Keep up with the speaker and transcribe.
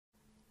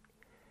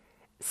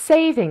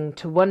Saving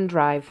to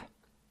OneDrive.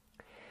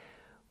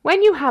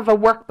 When you have a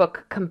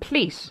workbook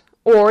complete,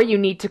 or you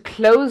need to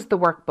close the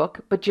workbook,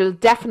 but you'll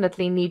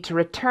definitely need to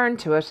return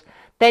to it,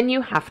 then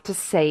you have to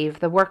save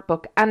the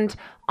workbook. And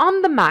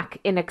on the Mac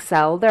in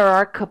Excel, there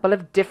are a couple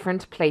of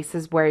different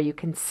places where you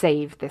can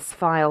save this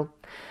file.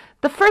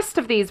 The first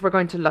of these we're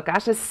going to look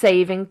at is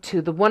saving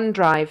to the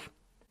OneDrive.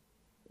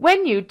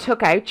 When you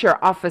took out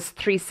your Office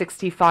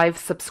 365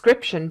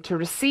 subscription to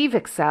receive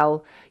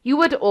Excel, you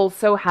would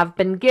also have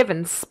been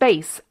given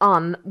space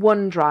on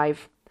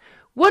OneDrive.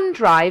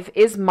 OneDrive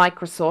is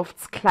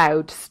Microsoft's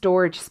cloud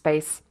storage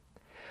space.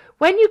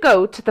 When you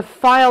go to the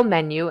File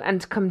menu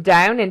and come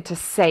down into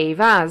Save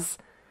As,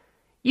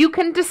 you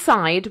can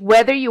decide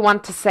whether you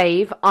want to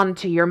save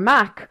onto your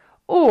Mac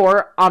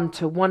or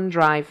onto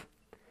OneDrive.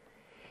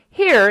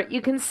 Here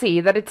you can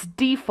see that it's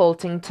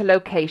defaulting to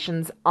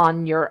locations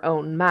on your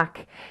own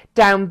Mac.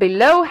 Down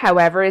below,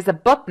 however, is a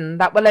button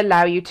that will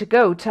allow you to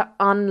go to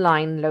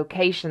online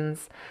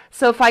locations.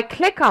 So if I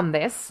click on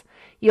this,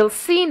 you'll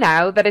see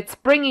now that it's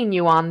bringing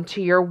you on to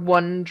your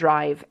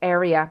OneDrive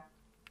area.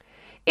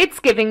 It's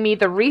giving me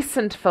the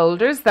recent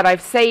folders that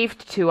I've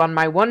saved to on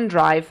my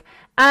OneDrive,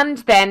 and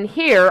then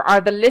here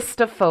are the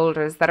list of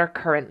folders that are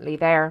currently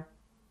there.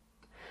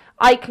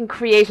 I can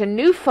create a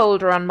new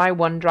folder on my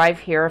OneDrive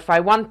here if I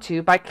want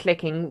to by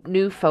clicking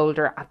New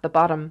Folder at the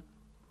bottom.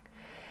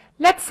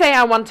 Let's say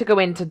I want to go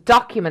into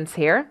Documents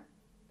here,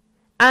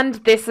 and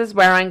this is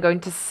where I'm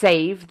going to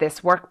save this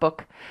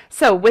workbook.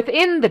 So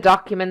within the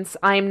Documents,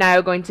 I'm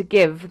now going to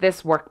give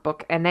this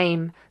workbook a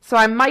name. So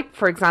I might,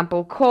 for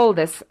example, call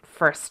this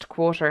First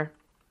Quarter.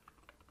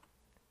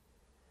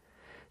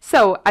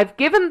 So I've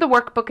given the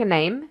workbook a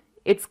name.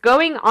 It's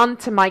going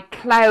onto my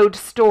cloud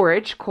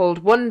storage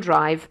called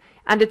OneDrive,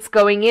 and it's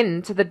going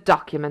into the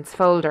Documents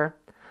folder.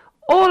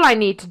 All I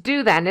need to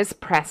do then is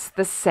press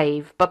the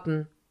Save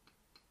button.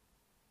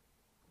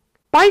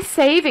 By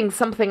saving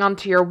something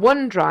onto your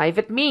OneDrive,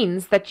 it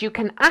means that you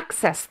can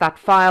access that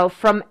file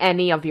from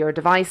any of your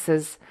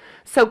devices.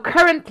 So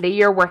currently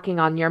you're working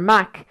on your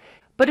Mac,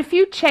 but if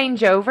you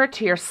change over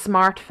to your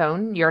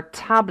smartphone, your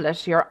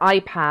tablet, your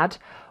iPad,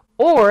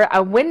 or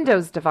a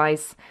Windows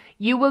device,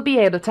 you will be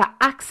able to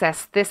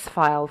access this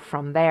file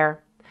from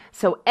there.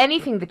 So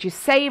anything that you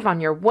save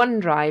on your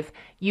OneDrive,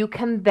 you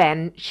can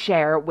then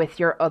share with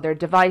your other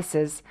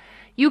devices.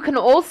 You can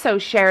also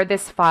share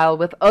this file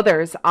with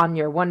others on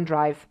your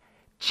OneDrive.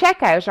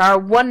 Check out our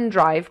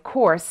OneDrive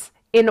course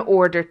in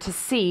order to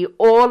see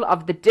all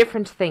of the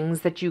different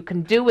things that you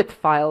can do with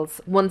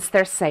files once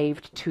they're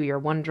saved to your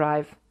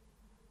OneDrive.